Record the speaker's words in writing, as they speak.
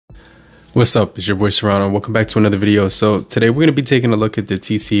What's up? It's your boy Serrano. Welcome back to another video. So today we're going to be taking a look at the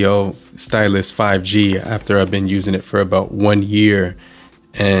TCL Stylus 5G after I've been using it for about 1 year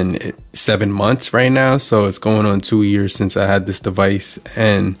and 7 months right now. So it's going on 2 years since I had this device,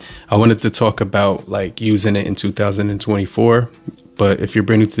 and I wanted to talk about like using it in 2024. But if you're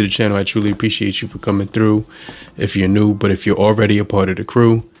brand new to the channel, I truly appreciate you for coming through. If you're new, but if you're already a part of the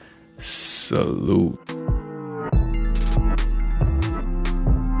crew, salute.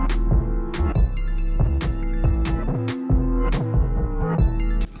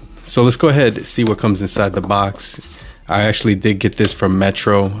 So let's go ahead and see what comes inside the box. I actually did get this from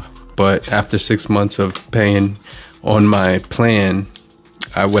Metro, but after 6 months of paying on my plan,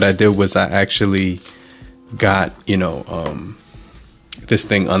 what I did was I actually got, this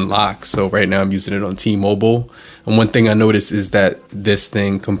thing unlocked. So right now I'm using it on T-Mobile. And one thing I noticed is that this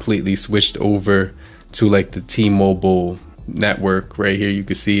thing completely switched over to like the T-Mobile network. Right here you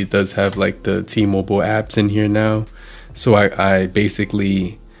can see it does have like the T-Mobile apps in here now. So I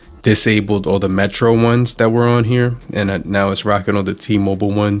basically disabled all the Metro ones that were on here, and now it's rocking all the T-Mobile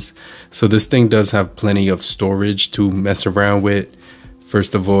ones. So this thing does have plenty of storage to mess around with.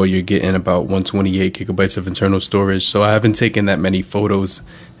 First of all, you're getting about 128 gigabytes of internal storage. So I haven't taken that many photos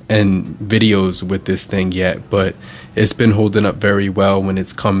and videos with this thing yet, but it's been holding up very well when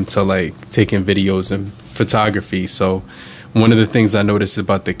it's come to like taking videos and photography. So one of the things I noticed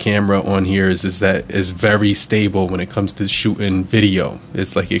about the camera on here is that it's very stable when it comes to shooting video.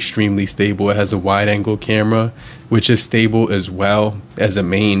 It's like extremely stable. It has a wide angle camera, which is stable as well as a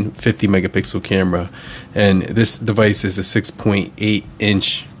main 50 megapixel camera. And this device is a 6.8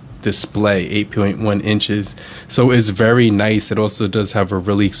 inch display, 8.1 inches. So it's very nice. It also does have a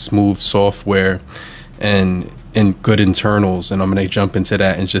really smooth software and good internals. And I'm going to jump into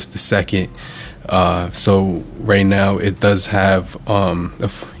that in just a second. So right now it does have a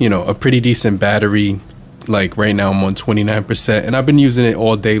pretty decent battery. Like right now I'm on 29%, and I've been using it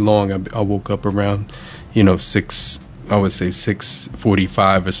all day long. I woke up around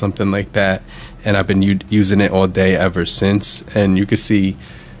 6:45 or something like that, and I've been using it all day ever since. And you can see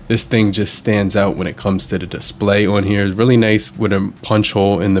this thing just stands out when it comes to the display on here. It's really nice with a punch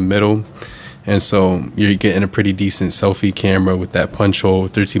hole in the middle. And so you're getting a pretty decent selfie camera with that punch hole,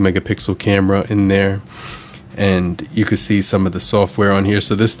 13 megapixel camera in there. And you can see some of the software on here.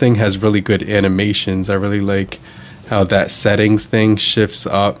 So this thing has really good animations. I really like how that settings thing shifts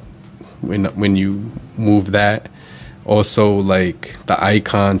up when you move that. Also, like the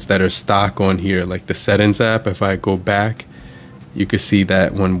icons that are stock on here, like the settings app, if I go back, you can see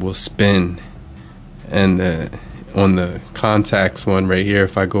that one will spin. And on the contacts one right here,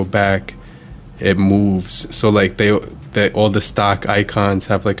 if I go back, it moves. So like all the stock icons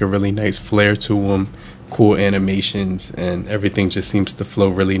have like a really nice flair to them, cool animations, and everything just seems to flow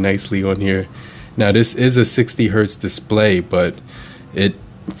really nicely on here. Now this is a 60 hertz display, but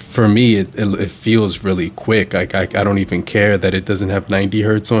for me it feels really quick. I don't even care that it doesn't have 90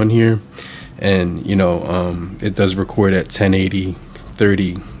 hertz on here, and it does record at 1080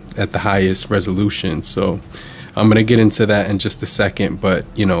 30 at the highest resolution. So I'm gonna get into that in just a second, but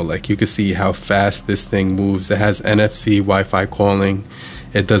like you can see how fast this thing moves. It has NFC Wi-Fi calling.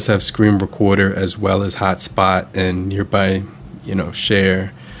 It does have screen recorder as well as hotspot and nearby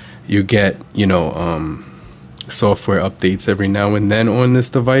share. You get software updates every now and then on this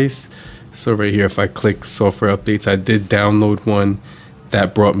device. So right here, if I click software updates, I did download one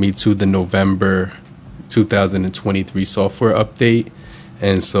that brought me to the November 2023 software update.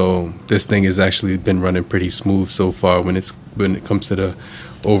 And so this thing has actually been running pretty smooth so far when it comes to the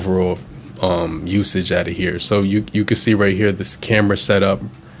overall usage out of here. So you can see right here this camera setup.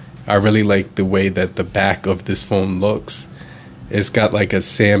 I really like the way that the back of this phone looks. It's got like a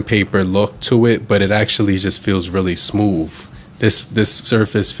sandpaper look to it, but it actually just feels really smooth. This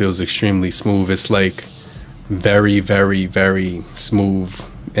surface feels extremely smooth. It's like very, very, very smooth,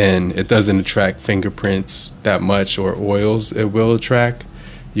 and it doesn't attract fingerprints that much or oils. It will attract.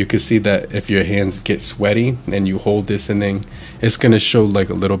 You can see that if your hands get sweaty and you hold this, and then it's going to show like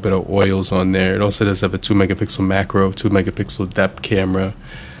a little bit of oils on there. It also does have a 2 megapixel macro, 2 megapixel depth camera.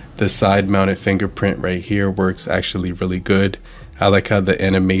 The side mounted fingerprint right here works actually really good. I like how the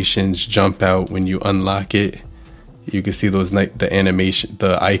animations jump out when you unlock it. You can see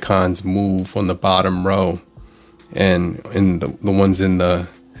the icons move on the bottom row, and the ones in the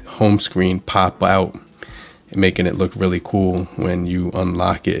home screen pop out, making it look really cool when you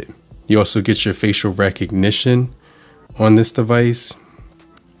unlock it. You also get your facial recognition on this device,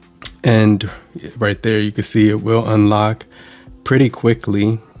 and right there you can see it will unlock pretty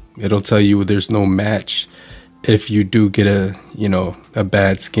quickly. It'll tell you there's no match if you do get a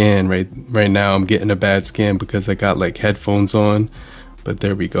bad scan, right now I'm getting a bad scan because I got like headphones on, but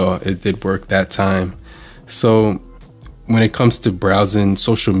there we go, it did work that time. So when it comes to browsing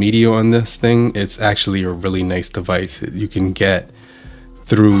social media on this thing, it's actually a really nice device. You can get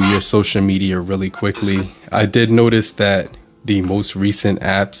through your social media really quickly. I did notice that the most recent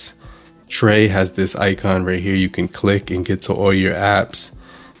apps tray has this icon right here. You can click and get to all your apps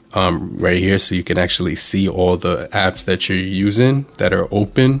right here, so you can actually see all the apps that you're using that are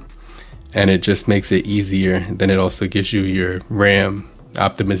open, and it just makes it easier. Then it also gives you your RAM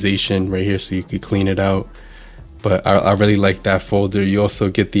optimization right here, so you could clean it out. But I really like that folder. You also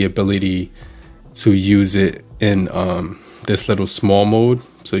get the ability to use it in this little small mode,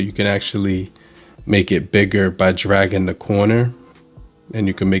 so you can actually make it bigger by dragging the corner, and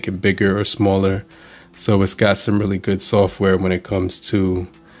you can make it bigger or smaller. So it's got some really good software when it comes to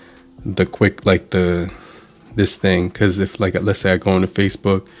the quick, like this thing. Because if, like, let's say I go into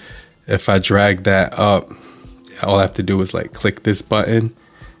Facebook, if I drag that up, all I have to do is like click this button,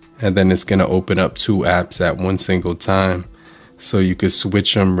 and then it's gonna open up 2 apps at one single time. So you could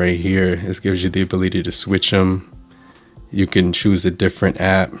switch them right here. This gives you the ability to switch them. You can choose a different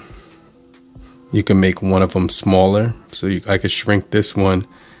app. You can make one of them smaller. So I could shrink this one,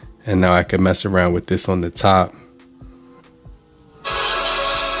 and now I can mess around with this on the top.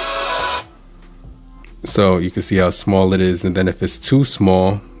 So you can see how small it is. And then if it's too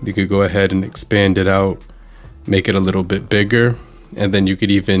small, you could go ahead and expand it out, make it a little bit bigger. And then you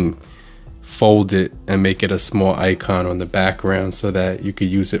could even fold it and make it a small icon on the background so that you could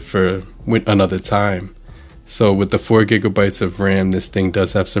use it for another time. So with the 4 gigabytes of RAM, this thing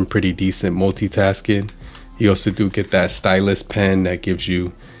does have some pretty decent multitasking. You also do get that stylus pen that gives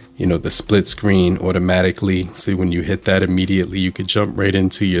you, the split screen automatically. So when you hit that immediately, you could jump right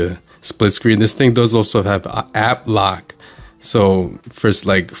into your split screen. This thing does also have app lock. So first,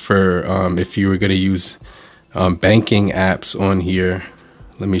 like if you were going to use banking apps on here,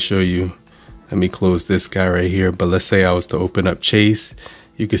 let me show you. Let me close this guy right here. But let's say I was to open up Chase,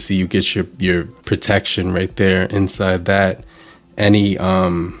 you can see you get your protection right there inside that. Any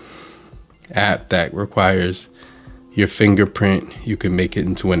app that requires your fingerprint, you can make it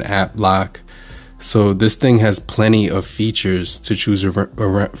into an app lock. So this thing has plenty of features to choose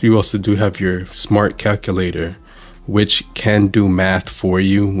around. You also do have your smart calculator, which can do math for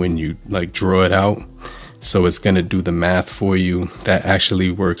you when you like draw it out. So it's going to do the math for you. That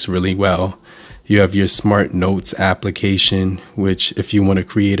actually works really well. You have your smart notes application, which if you want to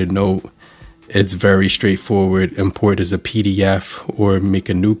create a note, it's very straightforward. Import as a PDF or make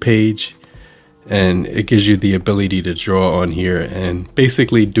a new page. And it gives you the ability to draw on here and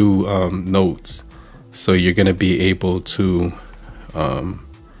basically do notes. So you're going to be able to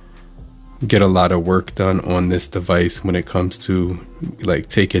get a lot of work done on this device when it comes to like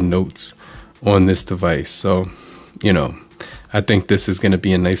taking notes on this device. So, I think this is going to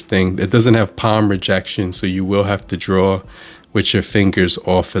be a nice thing. It doesn't have palm rejection, so you will have to draw with your fingers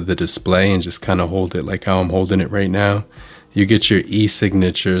off of the display and just kind of hold it like how I'm holding it right now. You get your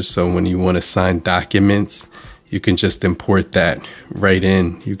e-signature, so when you want to sign documents, you can just import that right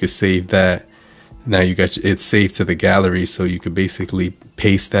in. You could save that. Now you got it saved to the gallery, so you could basically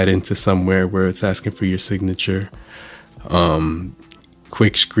paste that into somewhere where it's asking for your signature.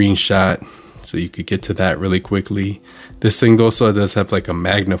 Quick screenshot, so you could get to that really quickly. This thing also does have like a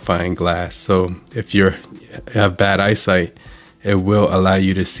magnifying glass, so if you have bad eyesight, it will allow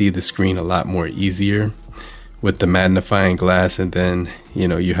you to see the screen a lot more easier with the magnifying glass. And then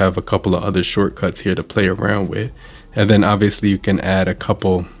you have a couple of other shortcuts here to play around with, and then obviously you can add a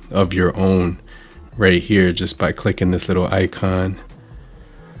couple of your own right here just by clicking this little icon,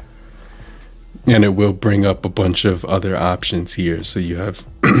 and it will bring up a bunch of other options here. So you have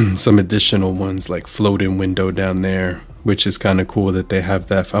some additional ones like float-in window down there, which is kind of cool that they have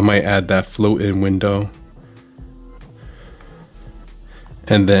that. I might add that float-in window.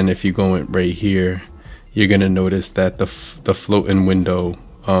 And then if you go in right here, you're gonna notice that the float-in window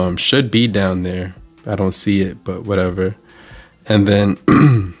should be down there. I don't see it, but whatever. And then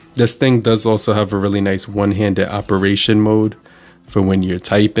this thing does also have a really nice one-handed operation mode for when you're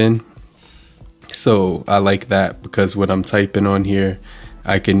typing. So I like that because when I'm typing on here,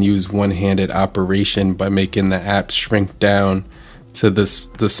 I can use one-handed operation by making the app shrink down to the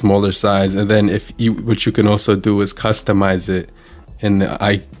smaller size. And then what you can also do is customize it in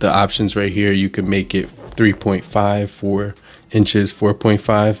the options right here. You can make it 3.5, 4 inches,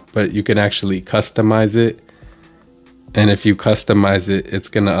 4.5, but you can actually customize it. And if you customize it, it's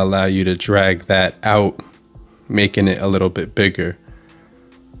going to allow you to drag that out, making it a little bit bigger.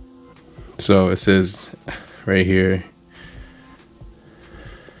 So it says right here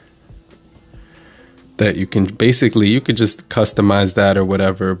that you can basically, you could just customize that or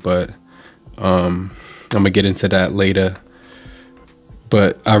whatever, but I'm gonna get into that later.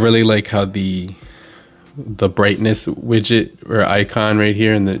 But I really like how the brightness widget or icon right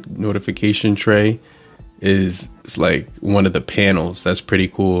here in the notification tray is like one of the panels. That's pretty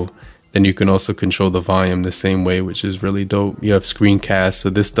cool. Then you can also control the volume the same way, which is really dope. You have screencast, so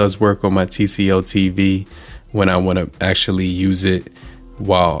this does work on my TCL TV when I want to actually use it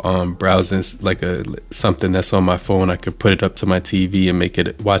while browsing like something that's on my phone. I could put it up to my TV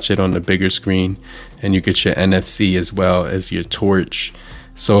and watch it on the bigger screen. And you get your NFC as well as your torch.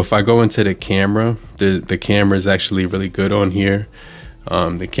 So if I go into the camera, the camera is actually really good on here.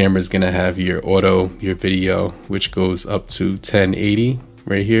 The camera is gonna have your your video, which goes up to 1080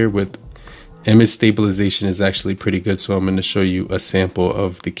 right here. With image stabilization is actually pretty good. So I'm gonna show you a sample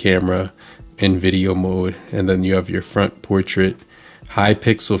of the camera in video mode. And then you have your front portrait, high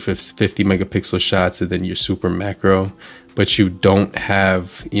pixel 50 megapixel shots, and then your super macro. But you don't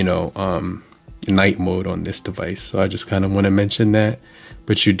have, night mode on this device. So I just kind of want to mention that.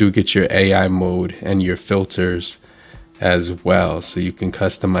 But you do get your AI mode and your filters as well, so you can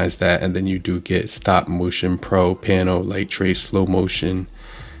customize that. And then you do get stop motion, pro, panel, light trace, slow motion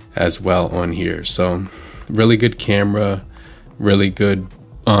as well on here. So really good camera, really good.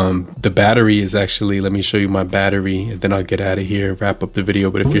 The battery is actually, let me show you my battery and then I'll get out of here, wrap up the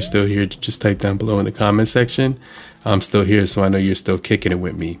video. But if you're still here, just type down below in the comment section. I'm still here, so I know you're still kicking it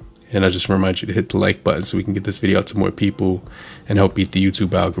with me. And I just remind you to hit the like button so we can get this video out to more people and help beat the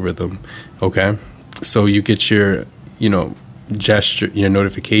YouTube algorithm. Okay, so you get your gesture, your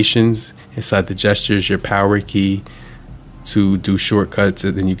notifications. Inside the gestures, your power key to do shortcuts,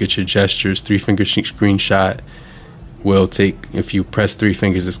 and then you get your gestures. 3-finger screenshot will take, if you press 3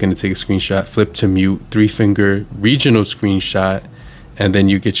 fingers, it's going to take a screenshot. Flip to mute, 3-finger regional screenshot, and then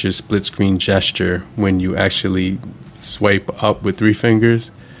you get your split screen gesture. When you actually swipe up with 3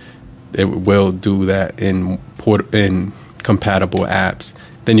 fingers, it will do that in compatible apps.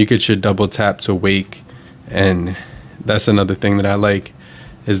 Then you get your double tap to wake, and that's another thing that I like,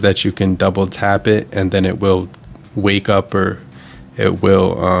 is that you can double tap it and then it will wake up or it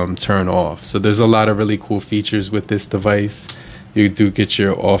will turn off. So there's a lot of really cool features with this device. You do get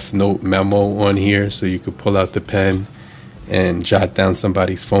your off note memo on here, so you could pull out the pen and jot down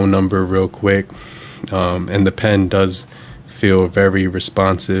somebody's phone number real quick. And the pen does feel very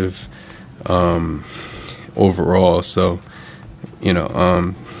responsive overall. So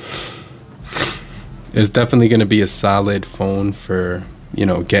it's definitely going to be a solid phone for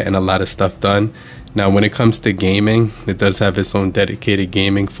getting a lot of stuff done. Now when it comes to gaming, it does have its own dedicated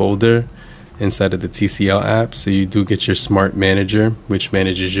gaming folder inside of the TCL app. So you do get your smart manager, which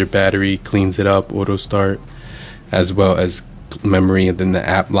manages your battery, cleans it up, auto start, as well as memory, and then the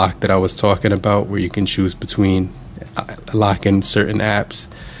app lock that I was talking about, where you can choose between locking certain apps.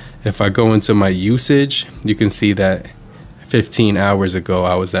 If I go into my usage, you can see that 15 hours ago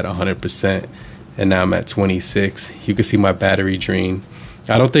I was at 100% and now I'm at 26. You can see my battery drain.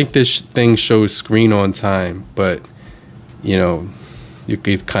 I don't think this thing shows screen on time, but you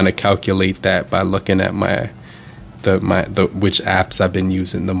could kind of calculate that by looking at which apps I've been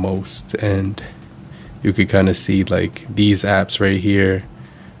using the most. And you could kind of see like these apps right here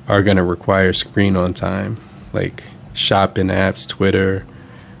are going to require screen on time, like shopping apps, Twitter,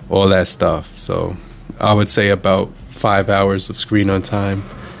 all that stuff. So I would say about 5 hours of screen on time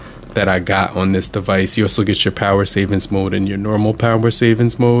that I got on this device. You also get your power savings mode and your normal power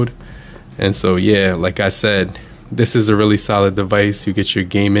savings mode. And so yeah, like I said, this is a really solid device. You get your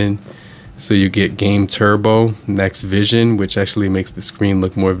gaming, so you get Game Turbo, NXTVISION, which actually makes the screen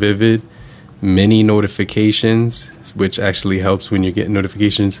look more vivid. Mini notifications, which actually helps when you're getting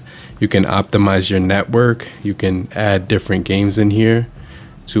notifications. You can optimize your network. You can add different games in here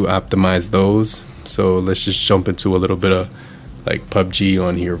to optimize those. So let's just jump into a little bit of like PUBG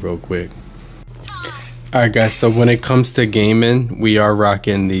on here real quick. Alright guys, so when it comes to gaming, we are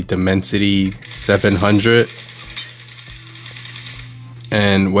rocking the Dimensity 700.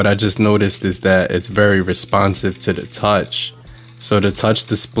 And what I just noticed is that it's very responsive to the touch. So the touch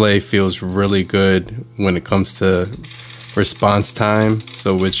display feels really good when it comes to response time.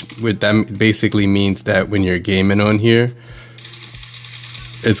 So which that basically means that when you're gaming on here,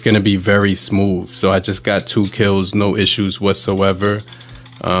 it's going to be very smooth. So I just got 2 kills, no issues whatsoever.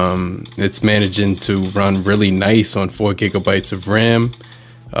 It's managing to run really nice on 4 gigabytes of RAM.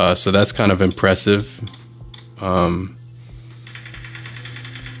 So that's kind of impressive. Let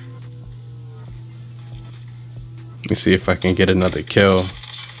me see if I can get another kill.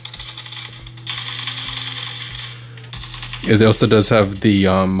 It also does have the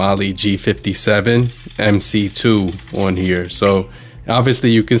Mali G57 MC2 on here. So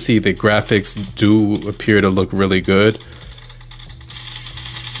obviously you can see the graphics do appear to look really good.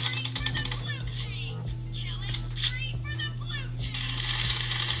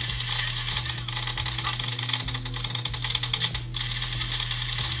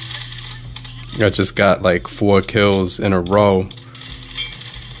 I just got like 4 kills in a row.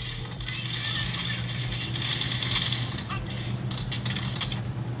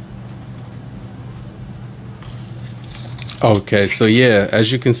 Okay, so yeah,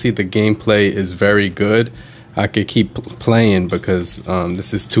 as you can see, the gameplay is very good. I could keep playing because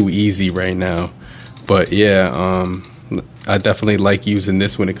this is too easy right now. But yeah, I definitely like using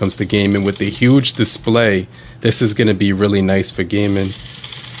this when it comes to gaming. With the huge display, this is going to be really nice for gaming.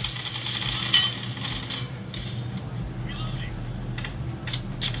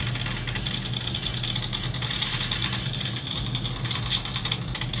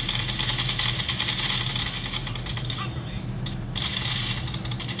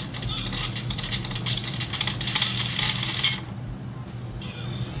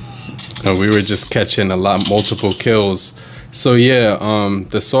 We were just catching multiple kills. So yeah,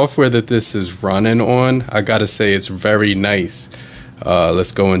 the software that this is running on, I gotta say it's very nice.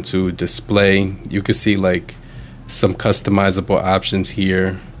 Let's go into display. You can see like some customizable options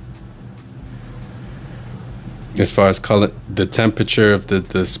here. As far as color, the temperature of the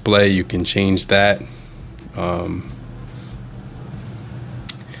display, you can change that. And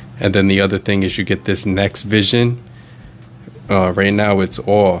then the other thing is you get this NXTVISION. Right now it's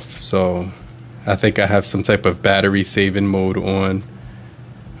off, so I think I have some type of battery saving mode on.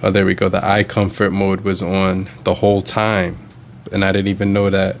 Oh, there we go. The eye comfort mode was on the whole time, and I didn't even know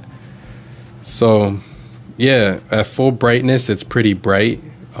that. So yeah, at full brightness it's pretty bright.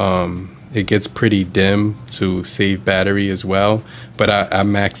 It gets pretty dim to save battery as well, but I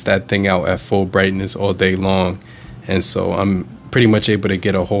maxed that thing out at full brightness all day long, and so I'm pretty much able to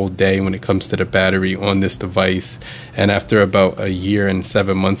get a whole day when it comes to the battery on this device. And after about a year and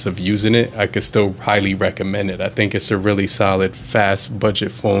 7 months of using it, I could still highly recommend it. I think it's a really solid, fast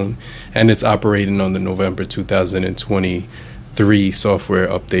budget phone, and it's operating on the November 2023 software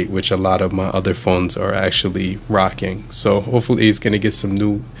update, which a lot of my other phones are actually rocking. So hopefully it's going to get some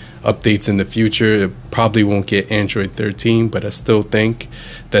new updates in the future. It probably won't get Android 13, but I still think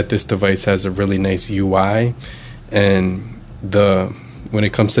that this device has a really nice UI. And when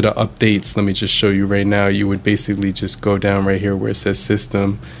it comes to the updates, let me just show you right now. You would basically just go down right here where it says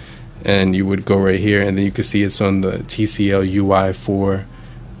system, and you would go right here, and then you can see it's on the TCL UI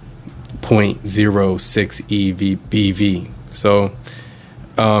 4.06 EVBV. So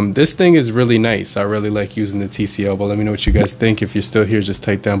this thing is really nice. I really like using the TCL, but let me know what you guys think. If you're still here, just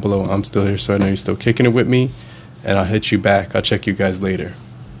type down below. I'm still here, so I know you're still kicking it with me, and I'll hit you back. I'll check you guys later.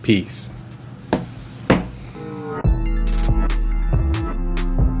 Peace.